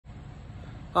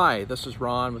Hi, this is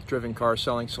Ron with Driven Car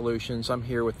Selling Solutions. I'm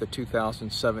here with the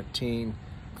 2017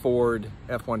 Ford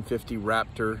F-150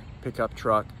 Raptor pickup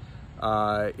truck.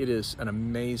 It is an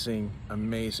amazing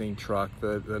truck,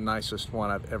 the nicest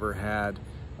one I've ever had,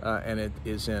 and it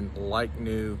is in like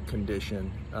new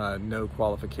condition, no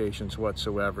qualifications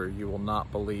whatsoever. You will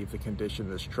not believe the condition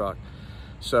of this truck.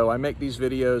 So I make these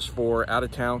videos for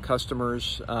out-of-town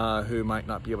customers who might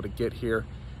not be able to get here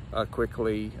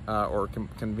quickly or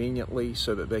conveniently,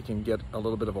 so that they can get a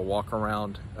little bit of a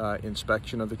walk-around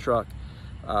inspection of the truck.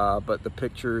 But the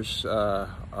pictures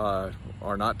are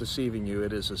not deceiving you.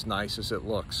 It is as nice as it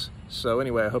looks. So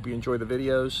anyway, I hope you enjoy the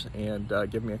videos, and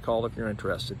give me a call if you're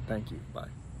interested. Thank you. Bye.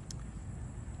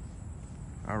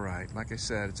 All right, like I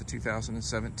said, it's a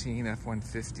 2017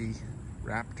 F-150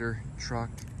 Raptor truck.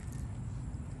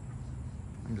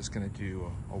 I'm just going to do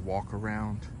a walk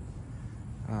around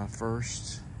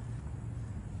first,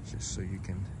 just so you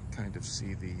can kind of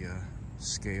see the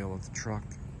scale of the truck.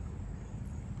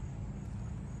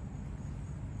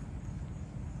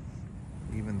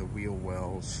 Even the wheel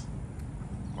wells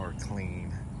are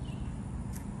clean.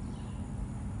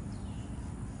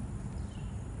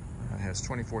 It has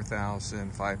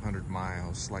 24,500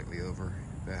 miles, slightly over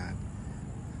that.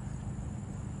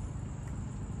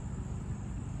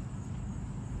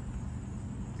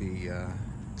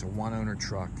 It's a one-owner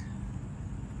truck.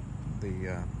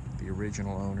 The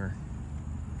original owner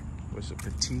was a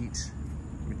petite,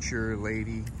 mature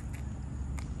lady,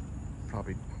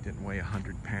 probably didn't weigh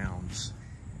 100 pounds.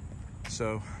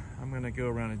 So I'm going to go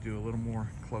around and do a little more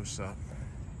close-up.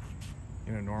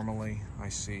 You know, normally I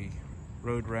see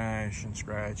road rash and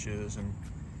scratches and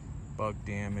bug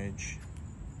damage.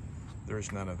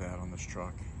 There's none of that on this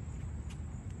truck.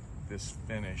 This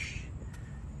finish,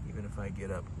 even if I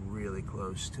get up really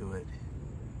close to it,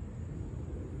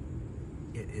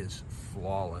 it is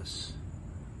flawless.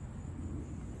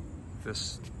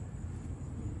 This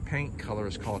paint color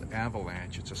is called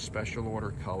Avalanche. It's a special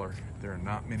order color. There are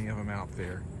not many of them out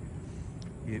there.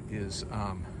 It is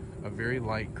a very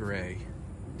light gray.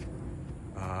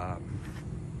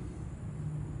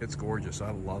 It's gorgeous.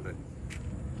 I love it.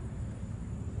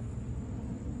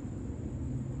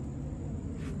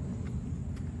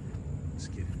 Let's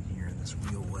get in here in this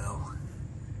wheel well.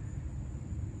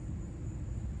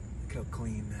 Look how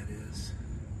clean that is.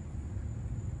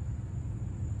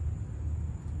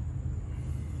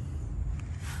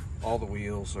 All the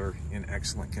wheels are in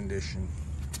excellent condition.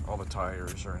 All the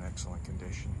tires are in excellent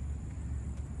condition.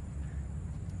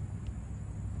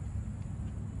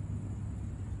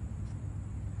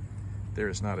 There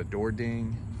is not a door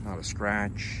ding, not a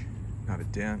scratch, not a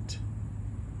dent,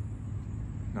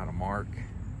 not a mark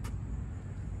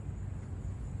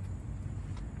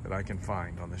that I can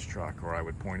find on this truck, or I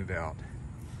would point it out.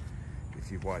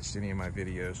 If you've watched any of my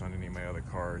videos on any of my other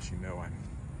cars, you know I'm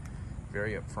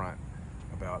very upfront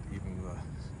about even the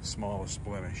smallest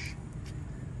blemish.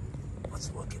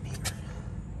 Let's look in here.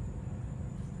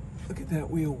 Look at that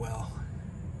wheel well.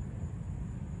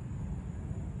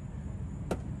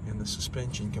 And the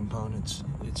suspension components,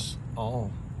 it's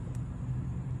all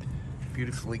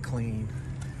beautifully clean.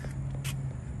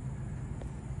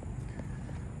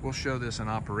 We'll show this in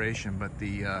operation, but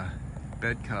the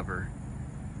bed cover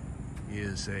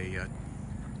is a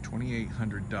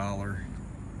 $2,800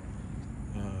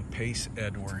 Pace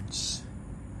Edwards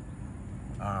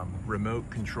remote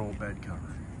control bed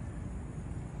cover.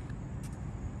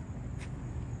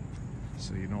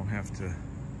 So you don't have to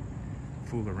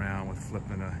fool around with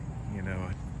flipping a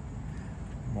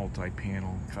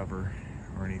multi-panel cover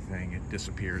or anything. It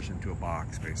disappears into a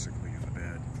box basically in the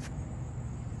bed.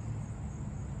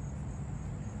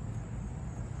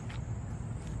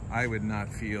 I would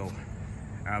not feel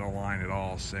out of line at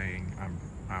all saying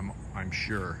I'm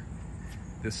sure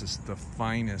this is the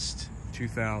finest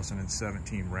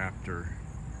 2017 Raptor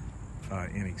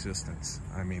in existence.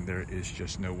 I mean, there is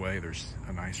just no way there's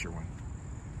a nicer one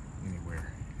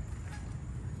anywhere.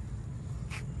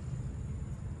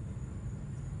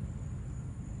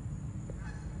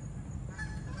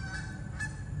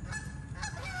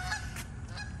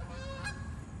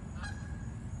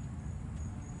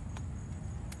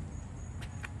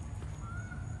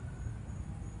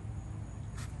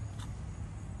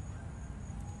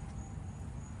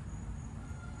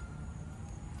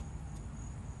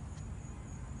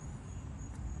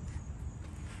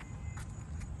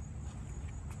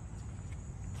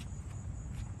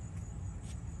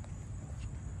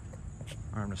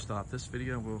 I'm going to stop this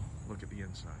video and we'll look at the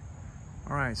inside.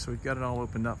 All right, so we've got it all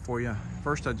opened up for you.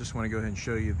 First, I just want to go ahead and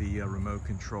show you the remote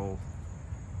control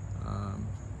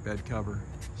bed cover.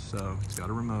 So it's got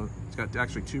a remote. It's got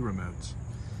actually two remotes.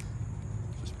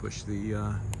 Push the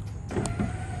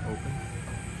open.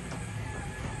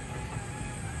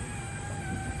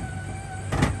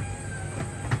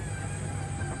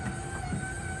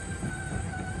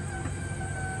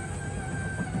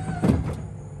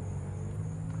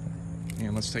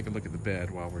 And let's take a look at the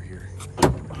bed while we're here.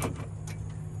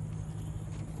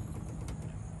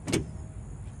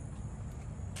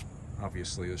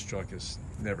 Obviously, this truck has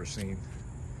never seen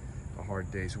a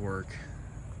hard day's work.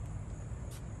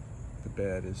 The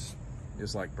bed is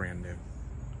like brand new.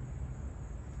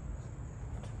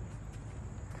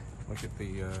 Look at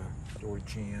the door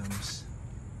jambs.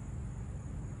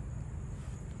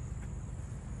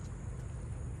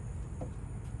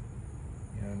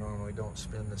 I normally don't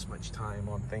spend this much time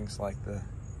on things like the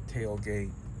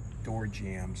tailgate door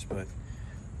jambs, but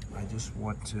I just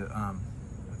want to, I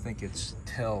think it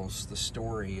tells the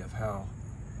story of how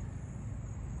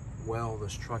well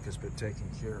this truck has been taken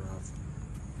care of.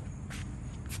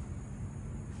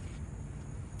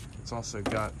 It's also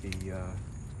got the, you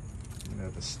know,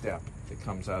 the step that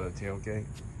comes out of the tailgate.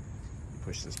 You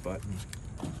push this button,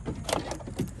 and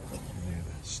there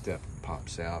the step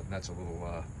pops out, and that's a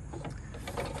little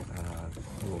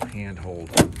handhold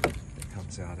that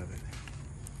comes out of it.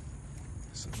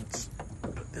 So let's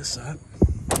put this up,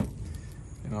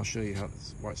 and I'll show you how.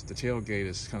 Watch, the tailgate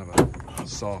is kind of a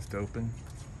soft open,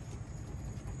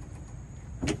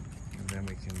 and then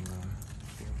we can.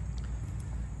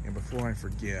 And before I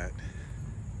forget,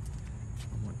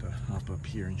 I want to hop up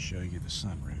here and show you the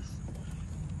sunroof.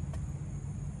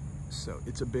 So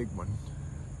it's a big one,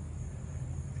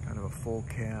 kind of a full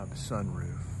cab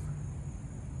sunroof,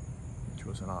 which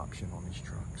was an option on these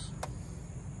trucks.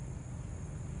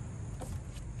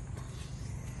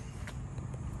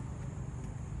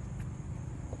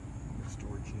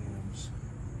 Door jambs,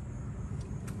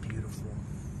 beautiful.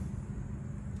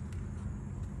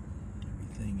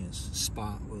 Everything is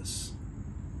spotless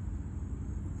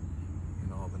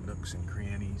in all the nooks and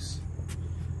crannies.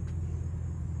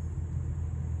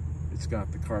 It's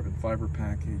got the carbon fiber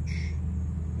package.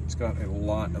 It's got a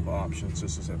lot of options.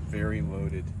 This is a very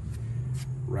loaded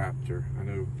Raptor. I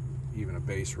know even a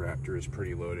base Raptor is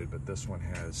pretty loaded, but this one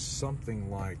has something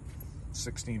like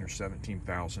 $16,000 or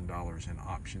 $17,000 in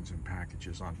options and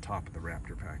packages on top of the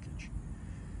Raptor package.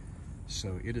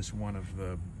 So it is one of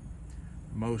the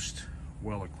most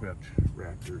well-equipped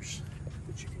Raptors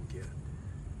that you can get.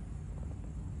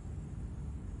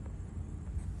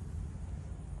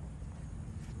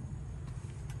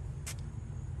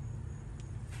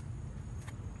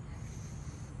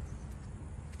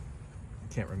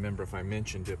 I can't remember if I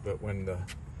mentioned it, but when the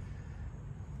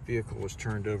vehicle was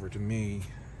turned over to me,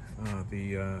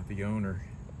 the owner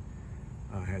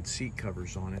had seat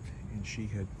covers on it, and she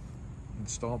had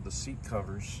installed the seat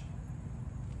covers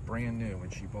brand new when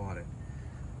she bought it.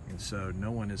 And so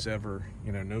no one has ever,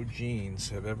 you know, no jeans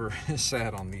have ever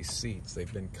sat on these seats.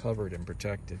 They've been covered and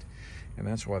protected, and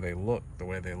that's why they look the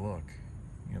way they look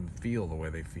and feel the way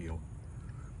they feel.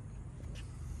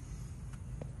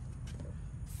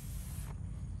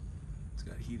 It's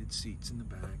got heated seats in the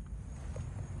back.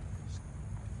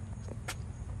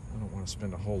 I don't want to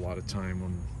spend a whole lot of time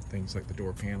on things like the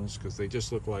door panels because they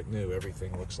just look like new.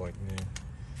 Everything looks like new.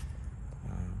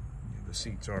 The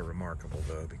seats are remarkable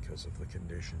though because of the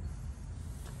condition.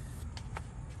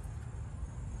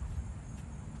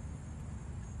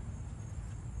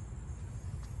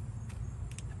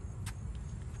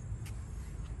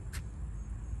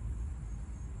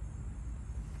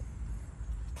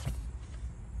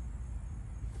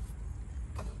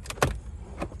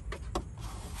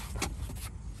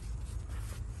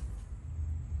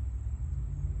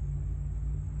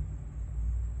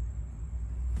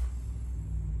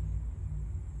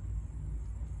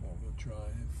 Drive,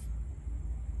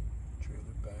 trailer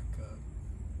back up.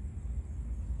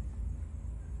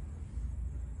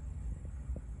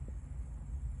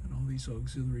 And all these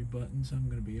auxiliary buttons, I'm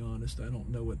going to be honest, I don't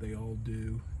know what they all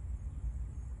do.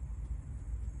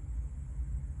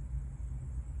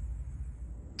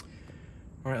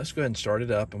 All right, let's go ahead and start it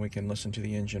up and we can listen to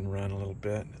the engine run a little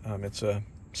bit. It's a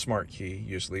smart key.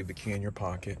 You just leave the key in your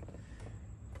pocket.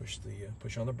 Push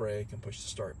on the brake and push the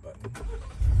start button.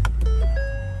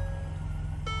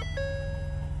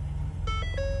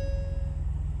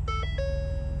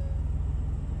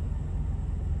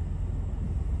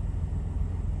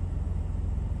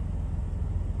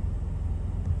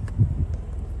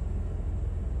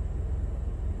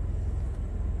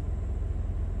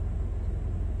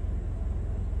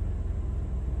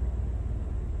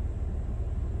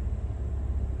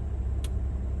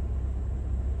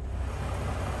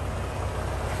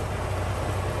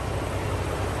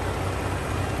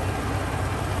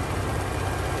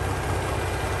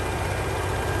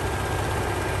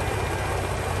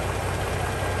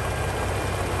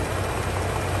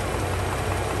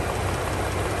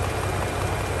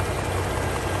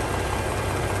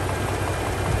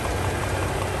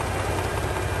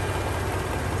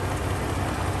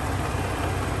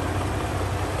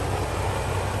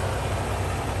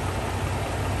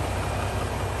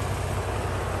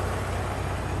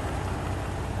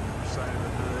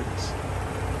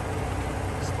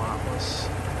 spotless.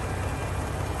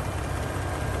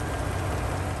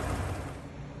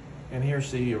 And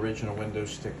here's the original window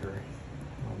sticker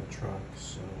on the truck.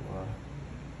 So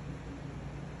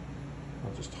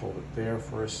I'll just hold it there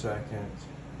for a second.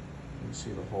 You can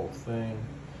see the whole thing.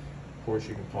 Of course,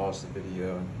 you can pause the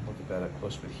video and look at that up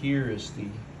close. But here is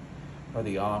are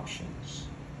the options.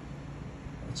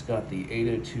 It's got the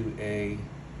 802A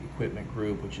equipment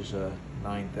group, which is a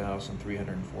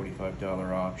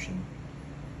 $9,345 option.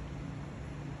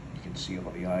 You can see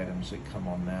all the items that come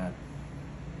on that.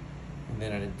 And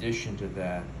then in addition to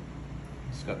that,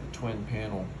 it's got the twin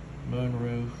panel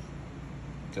moonroof,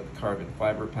 got the carbon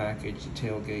fiber package, the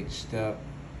tailgate step,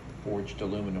 forged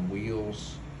aluminum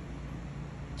wheels,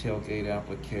 tailgate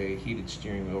applique, heated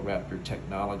steering wheel, Raptor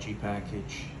technology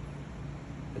package,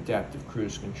 adaptive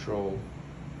cruise control,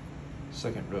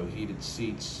 second row heated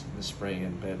seats, and the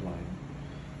spray-in bed liner.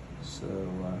 So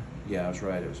yeah, I was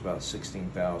right, it was about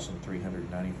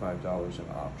 $16,395 in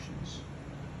options.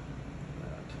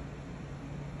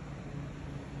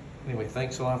 Anyway,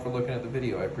 thanks a lot for looking at the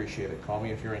video. I appreciate it. Call me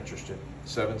if you're interested.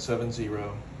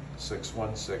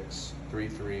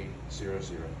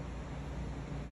 770-616-3300.